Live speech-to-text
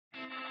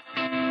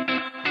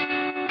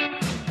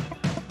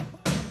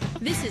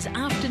This is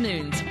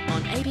Afternoons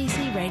on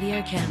ABC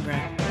Radio Canberra.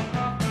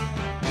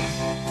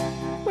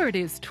 Where it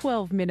is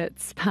 12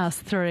 minutes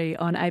past 3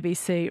 on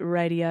ABC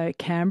Radio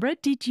Canberra.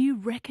 Did you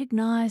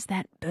recognise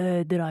that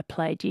bird that I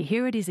played you?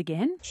 Here it is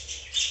again.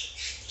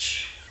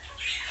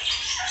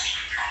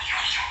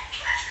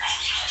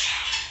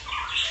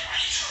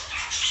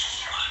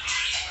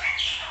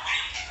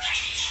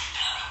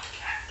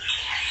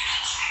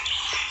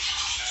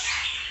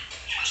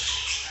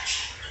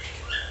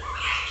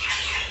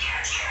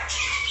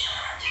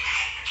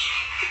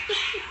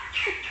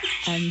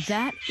 And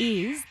that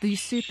is the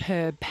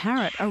Superb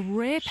Parrot, a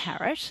rare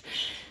parrot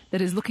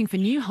that is looking for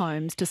new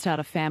homes to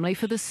start a family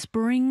for the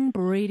spring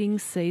breeding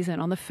season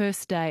on the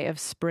first day of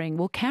spring.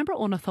 Well, Canberra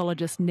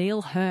ornithologist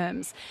Neil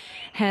Hermes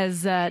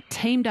has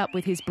teamed up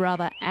with his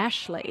brother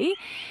Ashley,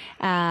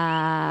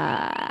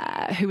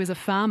 who is a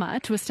farmer,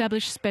 to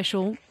establish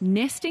special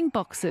nesting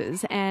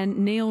boxes. And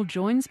Neil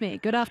joins me.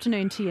 Good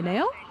afternoon to you,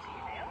 Neil.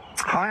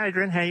 Hi,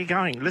 Adrienne. How are you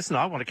going? Listen,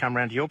 I want to come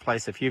round to your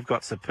place if you've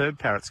got superb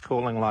parrots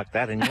calling like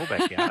that in your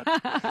backyard.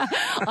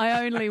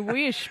 I only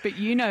wish, but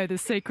you know the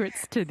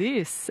secrets to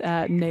this,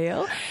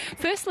 Neil.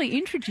 Firstly,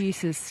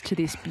 introduce us to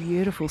this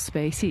beautiful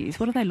species.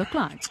 What do they look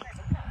like?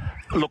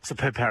 Look,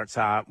 superb parrots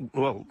are,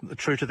 well,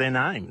 true to their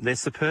name. They're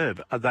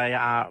superb.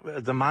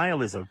 The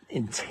male is an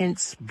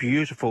intense,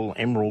 beautiful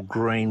emerald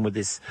green with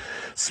this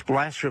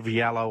splash of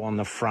yellow on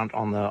the front,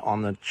 on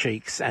the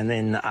cheeks, and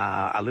then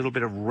a little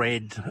bit of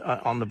red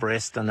on the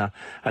breast and a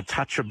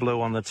touch of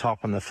blue on the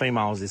top. And the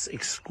female is this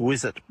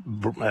exquisite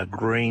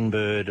green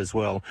bird as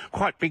well.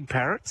 Quite big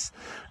parrots,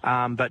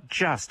 but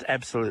just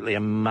absolutely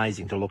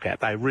amazing to look at.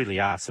 They really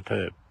are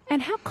superb.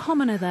 And how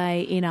common are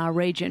they in our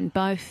region,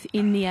 both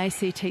in the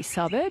ACT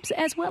suburbs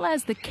as well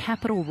as the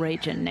capital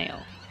region, Neil?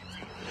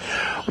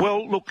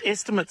 Well, look,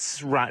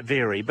 estimates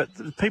vary, but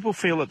people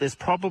feel that there's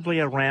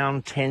probably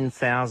around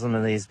 10,000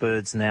 of these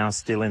birds now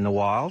still in the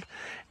wild,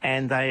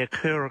 and they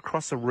occur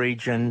across a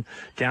region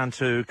down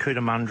to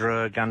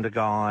Cootamundra,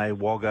 Gundagai,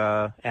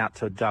 Wagga, out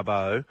to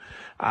Dubbo,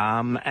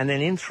 and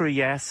then in through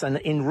Yass. And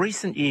in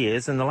recent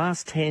years, in the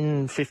last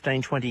 10,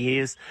 15, 20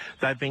 years,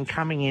 they've been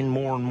coming in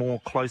more and more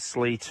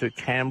closely to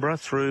Canberra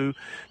through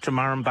to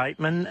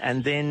Murrumbateman,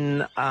 and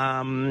then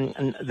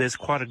and there's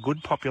quite a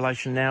good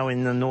population now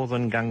in the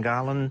northern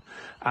Gungahlin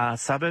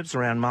suburbs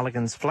around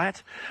Mulligan's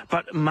Flat.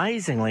 But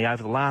amazingly,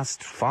 over the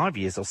last 5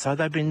 years or so,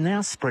 they've been now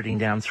spreading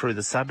down through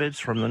the suburbs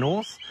from the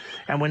north,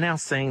 and we're now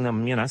seeing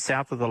them,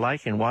 south of the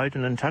lake in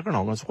Woden and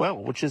Tuggeranong as well,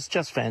 which is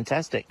just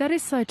fantastic. That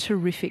is so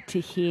terrific to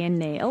hear,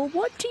 Neil.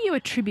 What do you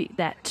attribute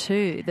that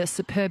to, the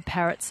superb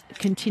parrots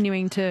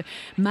continuing to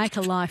make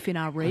a life in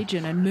our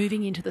region and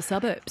moving into the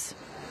suburbs?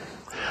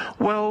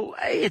 Well,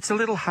 it's a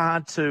little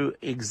hard to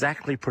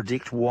exactly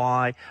predict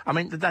why. I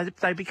mean,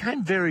 they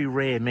became very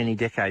rare many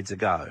decades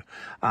ago.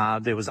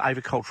 There was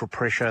agricultural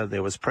pressure,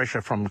 there was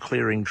pressure from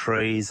clearing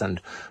trees and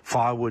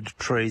firewood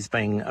trees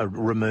being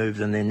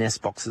removed, and their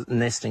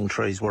nesting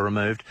trees were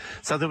removed.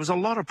 So there was a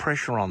lot of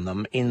pressure on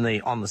them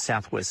on the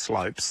southwest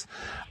slopes.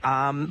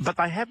 But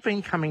they have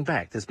been coming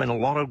back. There's been a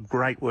lot of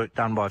great work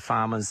done by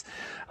farmers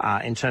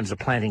in terms of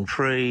planting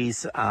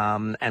trees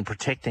and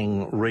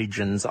protecting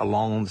regions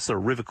along the sort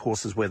of river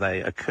courses where they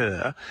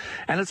occur,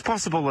 and it's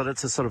possible that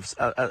it's a sort of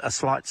a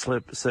slight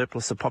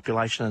surplus of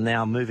population and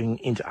now moving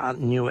into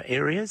newer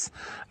areas.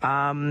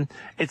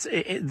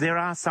 There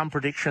are some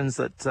predictions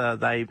that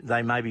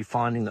they may be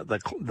finding that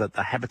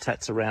the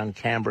habitats around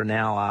Canberra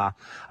now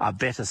are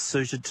better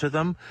suited to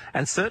them,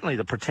 and certainly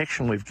the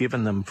protection we've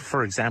given them,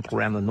 for example,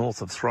 around the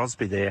north of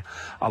Throsby there,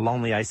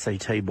 along the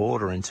ACT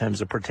border, in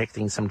terms of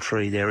protecting some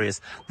treed areas,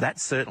 that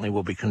certainly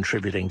will be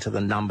contributing to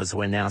the numbers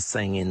we're now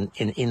seeing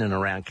in and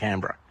around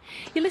Canberra.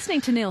 You're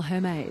listening to Neil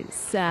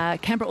Hermes,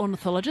 Canberra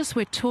ornithologist.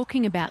 We're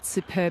talking about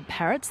superb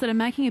parrots that are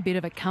making a bit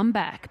of a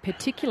comeback,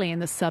 particularly in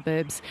the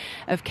suburbs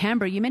of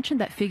Canberra. You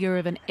mentioned that figure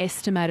of an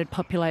estimated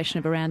population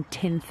of around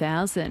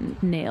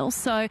 10,000, Neil.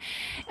 So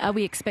are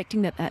we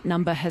expecting that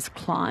number has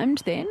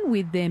climbed then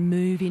with their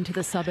move into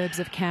the suburbs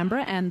of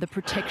Canberra and the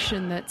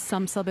protection that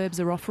some suburbs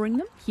are offering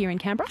them here in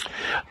Canberra?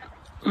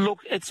 Look,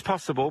 it's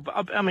possible,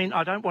 but I mean,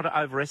 I don't want to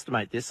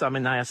overestimate this. I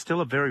mean, they are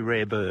still a very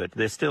rare bird.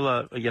 They're still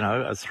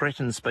a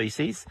threatened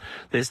species.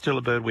 They're still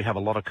a bird we have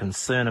a lot of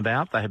concern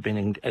about. They have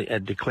been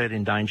declared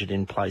endangered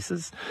in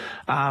places.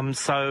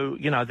 So,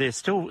 they're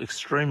still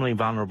extremely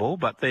vulnerable,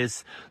 but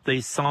there's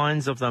these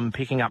signs of them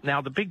picking up. Now,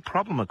 the big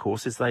problem, of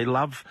course, is they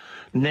love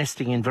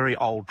nesting in very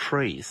old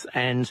trees,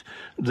 and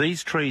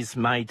these trees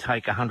may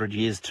take 100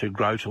 years to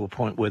grow to a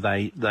point where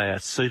they are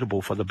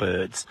suitable for the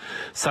birds.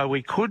 So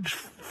we could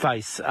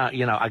face,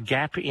 a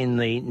gap in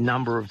the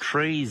number of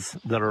trees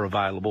that are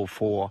available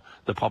for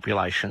the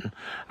population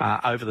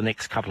over the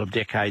next couple of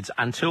decades,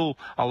 until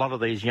a lot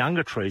of these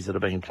younger trees that are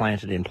being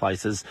planted in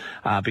places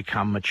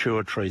become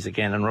mature trees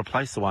again and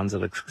replace the ones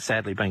that have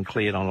sadly been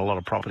cleared on a lot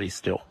of properties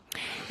still.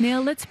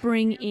 Neil, let's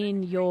bring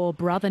in your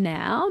brother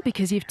now,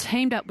 because you've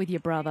teamed up with your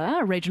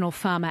brother, regional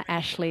farmer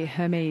Ashley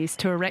Hermes,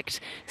 to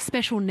erect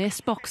special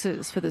nest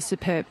boxes for the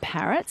superb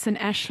parrots. And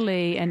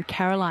Ashley and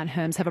Caroline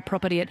Hermes have a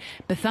property at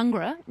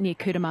Bethungra near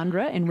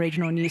Cootamundra in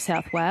regional New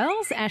South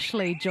Wales.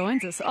 Ashley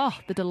joins us. Oh,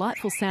 the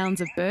delightful sounds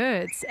of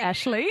birds,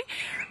 Ashley,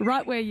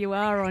 right where you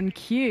are on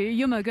cue.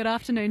 Yuma, good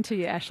afternoon to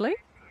you, Ashley.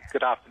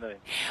 Good afternoon.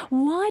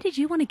 Why did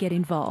you want to get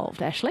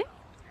involved, Ashley?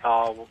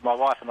 Oh, my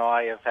wife and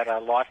I have had a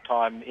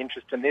lifetime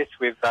interest in this.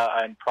 We've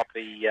owned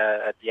property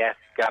at Yass,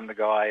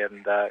 Gundagai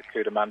and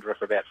Cootamundra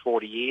for about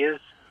 40 years.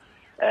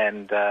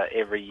 And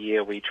every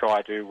year we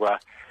try to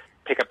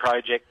pick a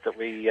project that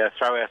we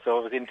throw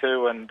ourselves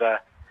into, and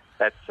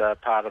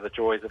that's part of the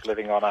joys of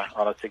living on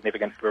a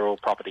significant rural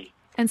property.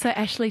 And so,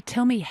 Ashley,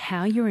 tell me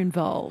how you're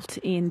involved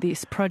in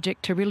this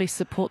project to really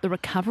support the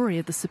recovery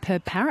of the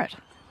superb parrot.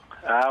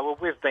 Well,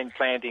 we've been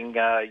planting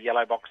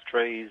yellow box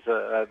trees,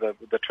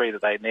 the tree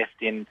that they nest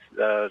in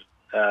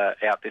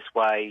out this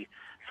way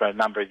for a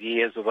number of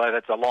years, although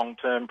that's a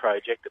long-term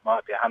project. It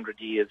might be 100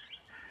 years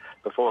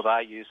before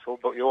they're useful,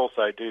 but we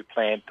also do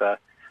plant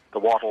the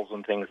wattles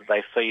and things that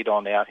they feed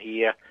on out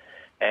here.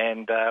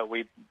 And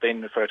we've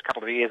been, for a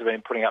couple of years, we've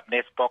been putting up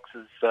nest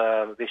boxes.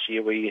 This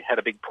year we had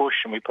a big push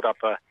and we put up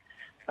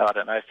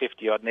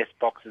 50-odd nest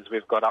boxes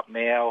we've got up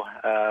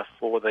now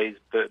for these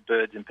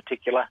birds in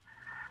particular.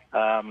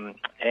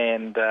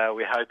 And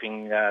we're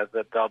hoping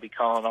that they'll be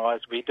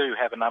colonised. We do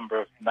have a number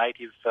of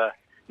native,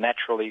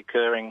 naturally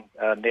occurring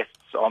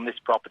nests on this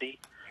property.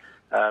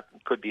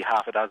 Could be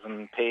half a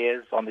dozen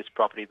pairs on this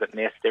property that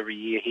nest every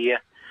year here.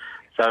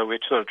 So we're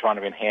sort of trying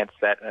to enhance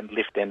that and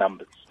lift their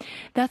numbers.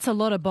 That's a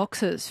lot of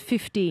boxes,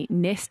 50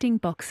 nesting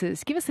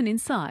boxes. Give us an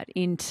insight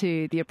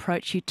into the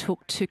approach you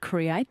took to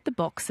create the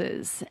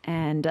boxes,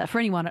 and for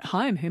anyone at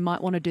home who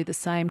might want to do the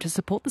same to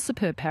support the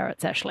superb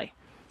parrots, Ashley.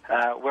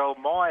 Well,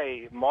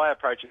 my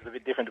approach is a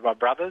bit different to my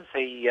brother's.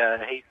 He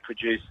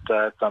produced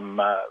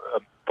some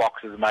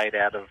boxes made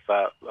out of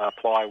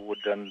plywood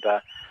and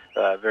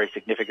very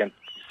significant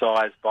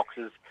size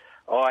boxes.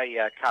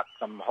 I cut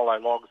some hollow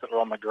logs that were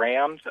on the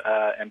ground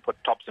and put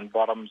tops and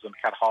bottoms and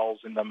cut holes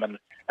in them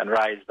and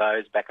raised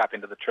those back up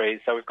into the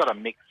trees. So we've got a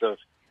mix of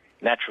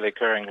naturally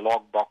occurring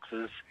log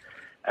boxes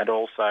and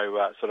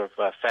also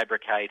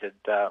fabricated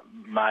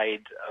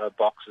made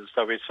boxes.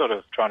 So we're sort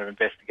of trying to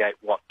investigate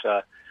what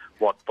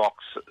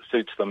box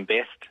suits them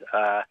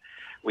best.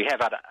 We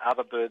have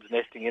other birds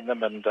nesting in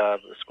them, and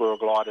squirrel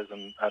gliders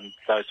and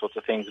those sorts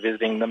of things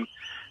visiting them,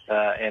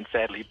 and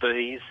sadly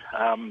bees.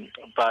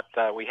 But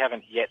we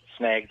haven't yet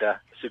snagged a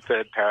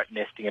superb parrot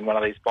nesting in one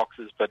of these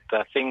boxes, but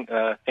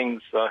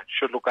things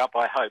should look up,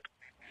 I hope.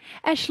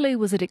 Ashley,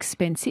 was it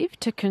expensive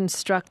to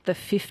construct the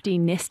 50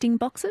 nesting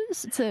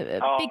boxes? It's a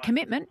big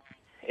commitment.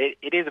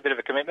 It is a bit of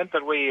a commitment,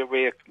 but we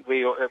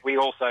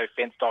also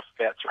fenced off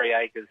about 3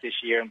 acres this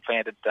year and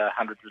planted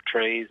hundreds of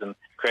trees and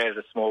created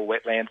a small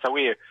wetland. So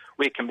we're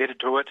committed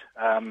to it.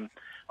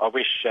 I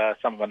wish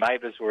some of my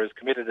neighbours were as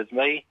committed as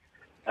me,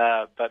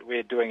 but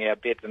we're doing our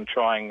bit and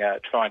trying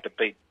to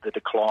beat the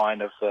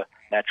decline of the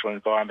natural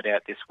environment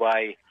out this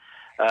way.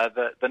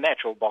 The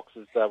natural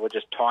boxes were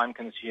just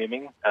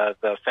time-consuming.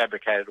 The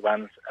fabricated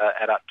ones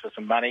add up to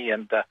some money,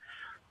 and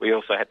we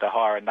also had to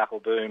hire a knuckle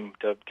boom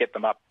to get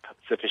them up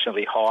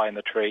sufficiently high in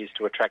the trees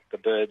to attract the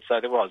birds. So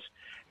there was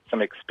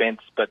some expense,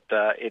 but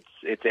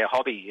it's our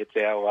hobby, it's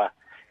our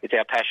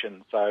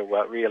passion. So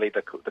really,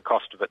 the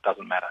cost of it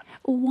doesn't matter.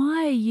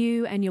 Why are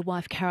you and your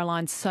wife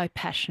Caroline so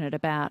passionate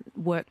about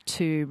work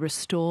to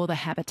restore the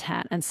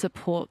habitat and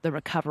support the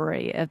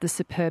recovery of the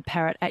superb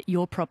parrot at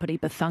your property,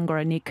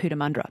 Bethungra, near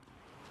Cootamundra?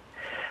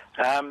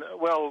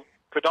 Well,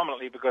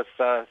 predominantly because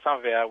some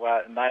of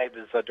our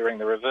neighbours are doing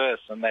the reverse,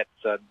 and that's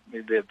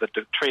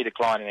the tree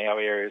decline in our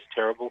area is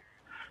terrible.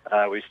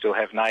 We still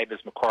have neighbours.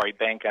 Macquarie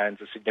Bank owns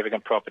a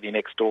significant property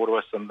next door to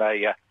us, and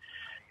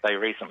they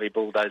recently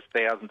bulldozed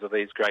thousands of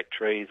these great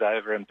trees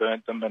over and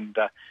burnt them, and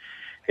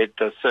it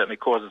certainly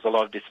causes a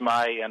lot of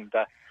dismay. And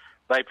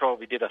they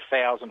probably did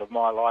 1,000 of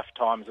my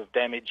lifetimes of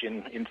damage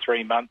in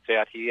 3 months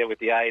out here with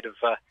the aid of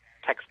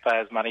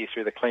taxpayers' money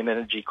through the Clean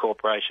Energy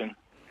Corporation.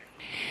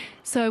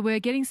 So we're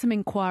getting some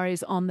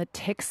inquiries on the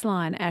text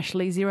line,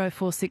 Ashley,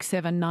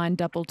 0467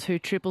 922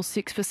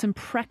 666 for some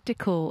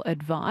practical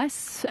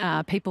advice.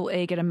 People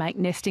eager to make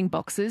nesting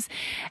boxes,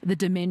 the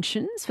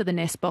dimensions for the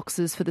nest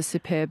boxes for the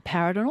superb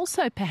parrot, and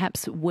also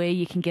perhaps where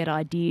you can get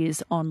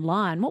ideas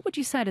online. What would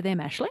you say to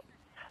them, Ashley?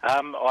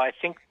 I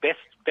think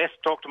best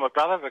talk to my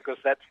brother, because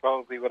that's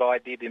probably what I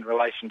did in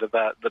relation to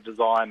the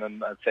design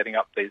and setting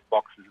up these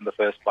boxes in the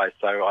first place.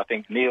 So I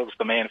think Neil's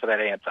the man for that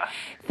answer.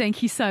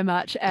 Thank you so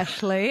much,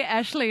 Ashley.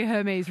 Ashley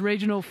Hermes,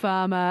 regional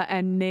farmer,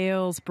 and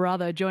Neil's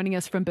brother, joining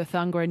us from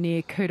Bethungra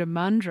near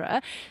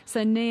Cootamundra.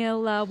 So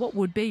Neil, what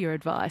would be your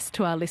advice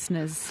to our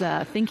listeners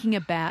thinking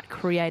about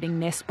creating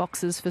nest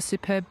boxes for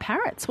superb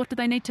parrots? What do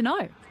they need to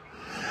know?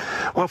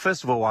 Well,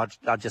 first of all,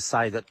 I'd just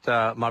say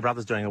that my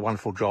brother's doing a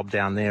wonderful job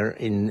down there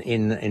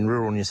in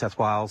rural New South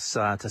Wales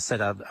to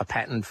set a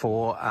pattern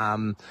for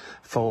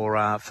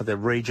the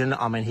region.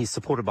 I mean, he's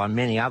supported by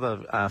many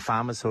other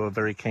farmers who are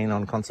very keen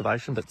on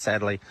conservation, but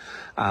sadly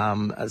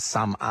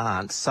some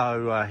aren't.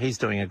 So he's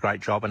doing a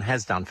great job and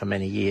has done for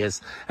many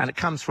years, and it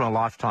comes from a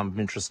lifetime of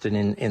interest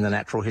in the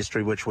natural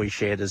history which we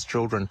shared as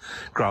children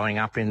growing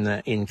up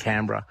in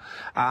Canberra.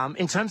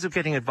 In terms of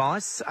getting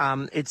advice,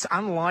 it's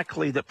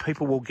unlikely that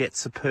people will get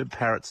superb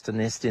parrots to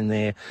nest in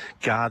their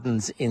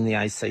gardens in the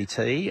ACT,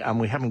 and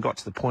we haven't got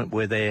to the point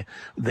where they're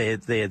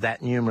that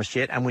numerous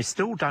yet, and we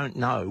still don't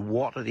know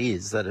what it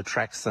is that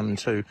attracts them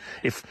to.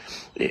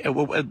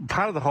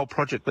 Part of the whole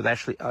project with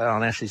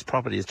on Ashley's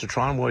property is to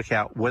try and work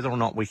out whether or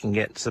not we can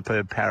get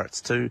superb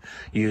parrots to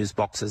use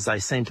boxes. They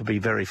seem to be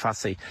very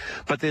fussy,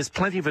 but there's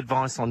plenty of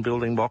advice on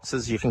building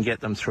boxes. You can get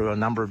them through a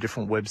number of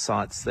different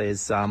websites.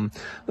 There's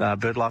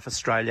BirdLife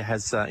Australia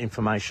has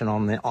information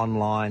on the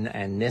online,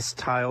 and Nest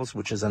Tales,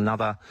 which is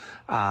another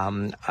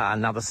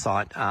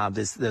site.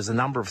 There's a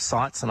number of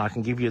sites, and I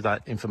can give you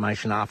that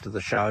information after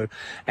the show,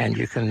 and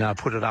you can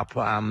put it up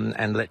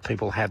and let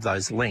people have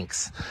those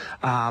links.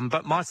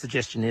 But my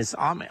suggestion is,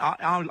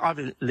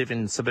 I live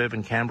in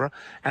suburban Canberra,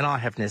 and I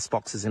have nest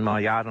boxes in my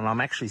yard, and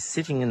I'm actually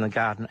sitting in the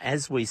garden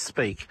as we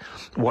speak,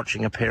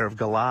 watching a pair of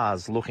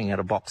galahs looking at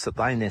a box that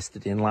they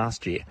nested in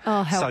last year.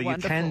 Oh, how so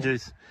wonderful.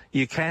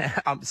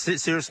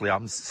 Seriously,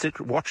 I'm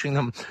watching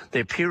them.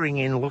 They're peering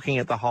in, looking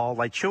at the hole.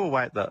 They chew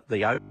away at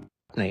the opening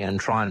and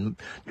try and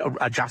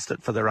adjust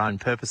it for their own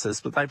purposes.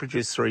 But they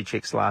produced 3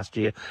 chicks last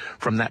year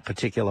from that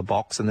particular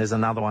box, and there's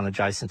another one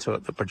adjacent to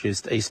it that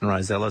produced Eastern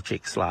Rosella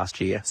chicks last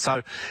year.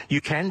 So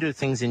you can do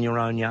things in your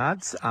own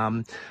yards.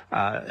 You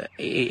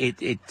need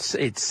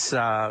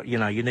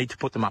to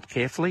put them up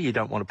carefully. You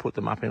don't want to put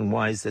them up in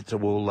ways that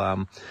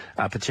will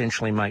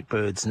potentially make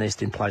birds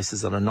nest in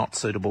places that are not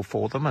suitable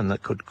for them and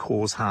that could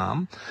cause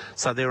harm.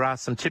 So there are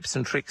some tips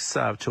and tricks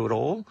to it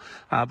all.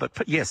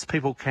 But yes,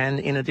 people can,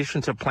 in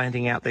addition to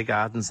planting out their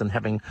gardens and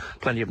having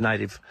plenty of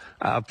native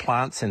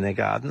plants in their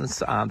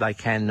gardens, they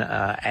can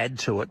add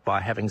to it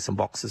by having some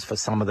boxes for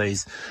some of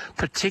these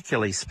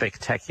particularly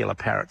spectacular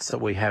parrots that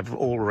we have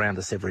all around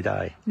us every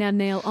day. Now,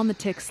 Neil, on the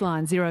text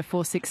line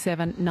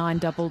 0467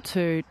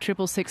 922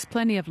 666,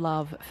 plenty of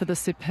love for the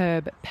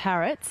superb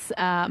parrots.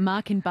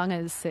 Mark in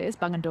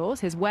Bungendore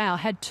says, wow,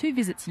 had 2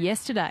 visits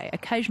yesterday,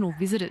 occasional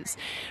visitors,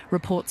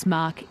 reports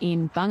Mark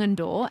in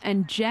Bungendore.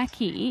 And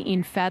Jackie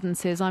in Fadden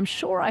says, I'm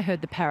sure I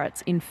heard the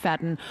parrots in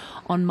Fadden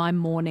on my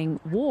morning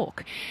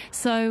walk.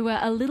 So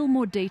a little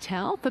more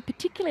detail for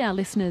particularly our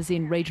listeners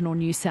in regional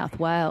New South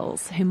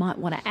Wales who might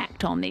want to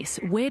act on this.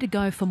 Where to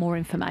go for more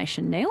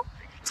information, Neil?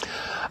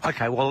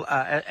 Okay, well,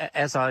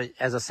 as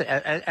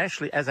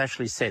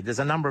Ashley said, there's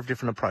a number of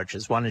different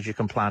approaches. One is you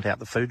can plant out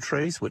the food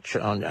trees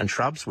and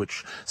shrubs,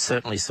 which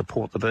certainly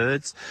support the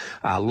birds.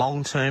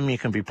 Long term, you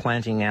can be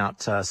planting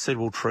out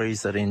suitable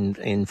trees that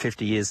in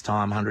 50 years'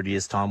 time, 100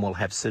 years' time, will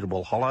have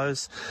suitable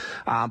hollows.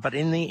 But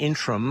in the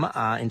interim,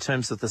 in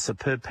terms of the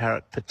superb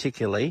parrot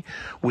particularly,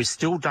 we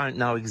still don't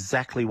know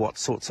exactly what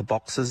sorts of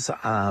boxes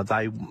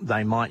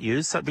they might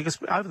use. So, because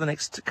over the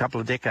next couple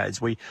of decades,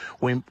 the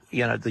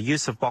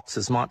use of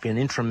boxes might be an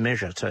interim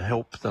measure to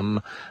help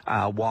them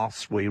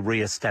whilst we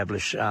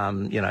re-establish,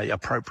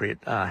 appropriate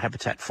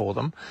habitat for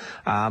them.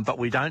 But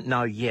we don't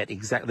know yet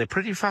exactly. They're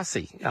pretty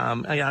fussy.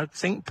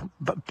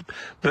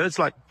 Birds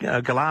like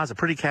galahs are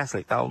pretty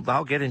Catholic.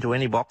 They'll get into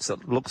any box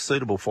that looks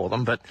suitable for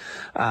them. But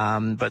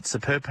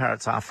superb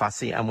parrots are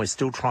fussy, and we're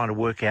still trying to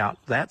work out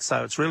that.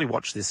 So it's really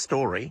watch this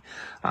story,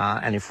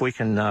 and if we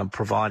can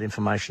provide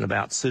information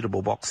about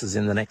suitable boxes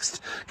in the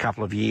next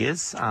couple of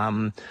years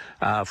from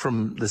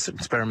the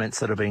experiments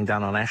that are being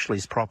done on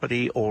Ashley's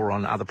property or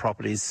on other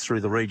properties through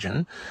the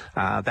region,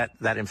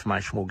 that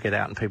information will get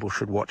out, and people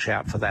should watch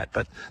out for that.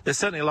 But there's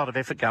certainly a lot of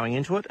effort going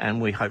into it,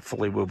 and we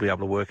hopefully will be able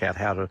to work out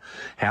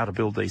how to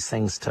build these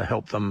things to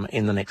help them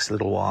in the next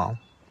little while.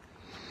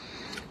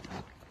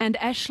 And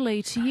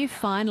Ashley, to you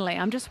finally,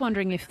 I'm just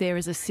wondering if there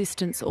is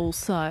assistance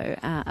also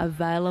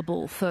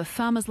available for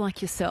farmers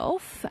like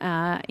yourself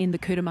in the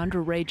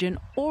Cootamundra region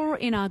or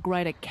in our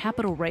greater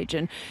capital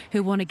region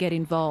who want to get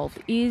involved.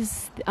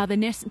 Are the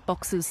nest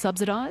boxes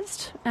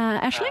subsidised,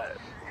 Ashley?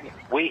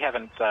 We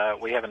haven't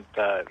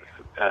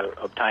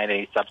obtained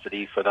any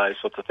subsidy for those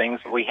sorts of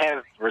things. We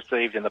have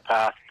received in the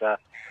past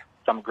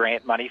some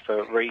grant money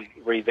for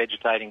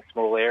revegetating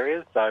small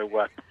areas.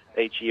 So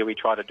each year we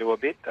try to do a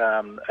bit,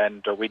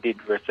 and we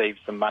did receive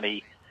some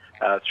money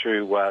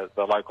through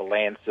the local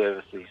land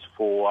services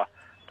for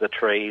the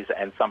trees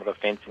and some of the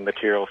fencing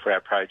material for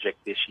our project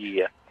this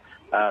year.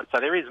 So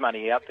there is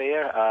money out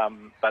there,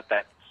 but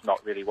that's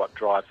not really what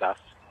drives us.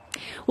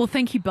 Well,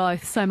 thank you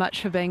both so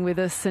much for being with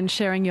us and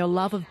sharing your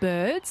love of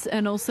birds,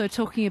 and also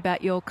talking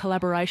about your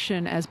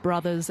collaboration as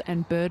brothers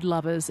and bird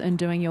lovers and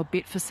doing your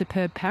bit for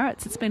superb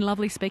parrots. It's been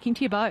lovely speaking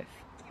to you both.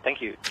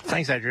 Thank you.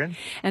 Thanks, Adrienne.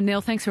 And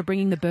Neil, thanks for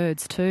bringing the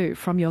birds too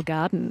from your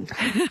garden.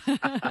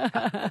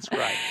 That's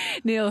great.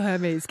 Neil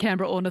Hermes,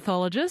 Canberra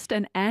ornithologist,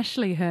 and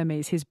Ashley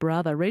Hermes, his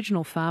brother,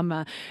 regional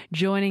farmer,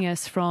 joining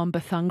us from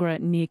Bethungra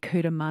near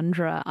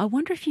Cootamundra. I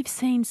wonder if you've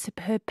seen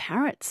superb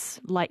parrots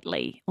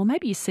lately, or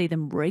maybe you see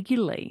them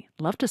regularly.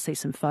 Love to see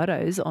some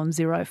photos on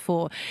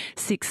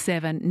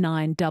 0467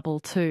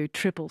 922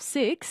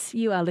 666.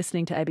 You are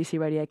listening to ABC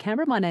Radio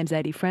Canberra. My name's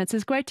Adrienne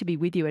Francis. Great to be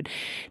with you at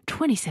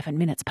 27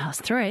 minutes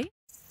past 3.